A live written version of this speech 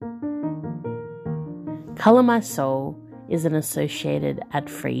Colour My Soul is an associated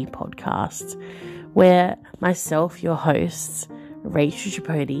ad-free podcast where myself, your host, Rachel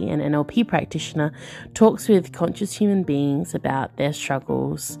Tripodi, an NLP practitioner, talks with conscious human beings about their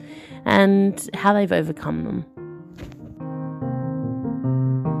struggles and how they've overcome them.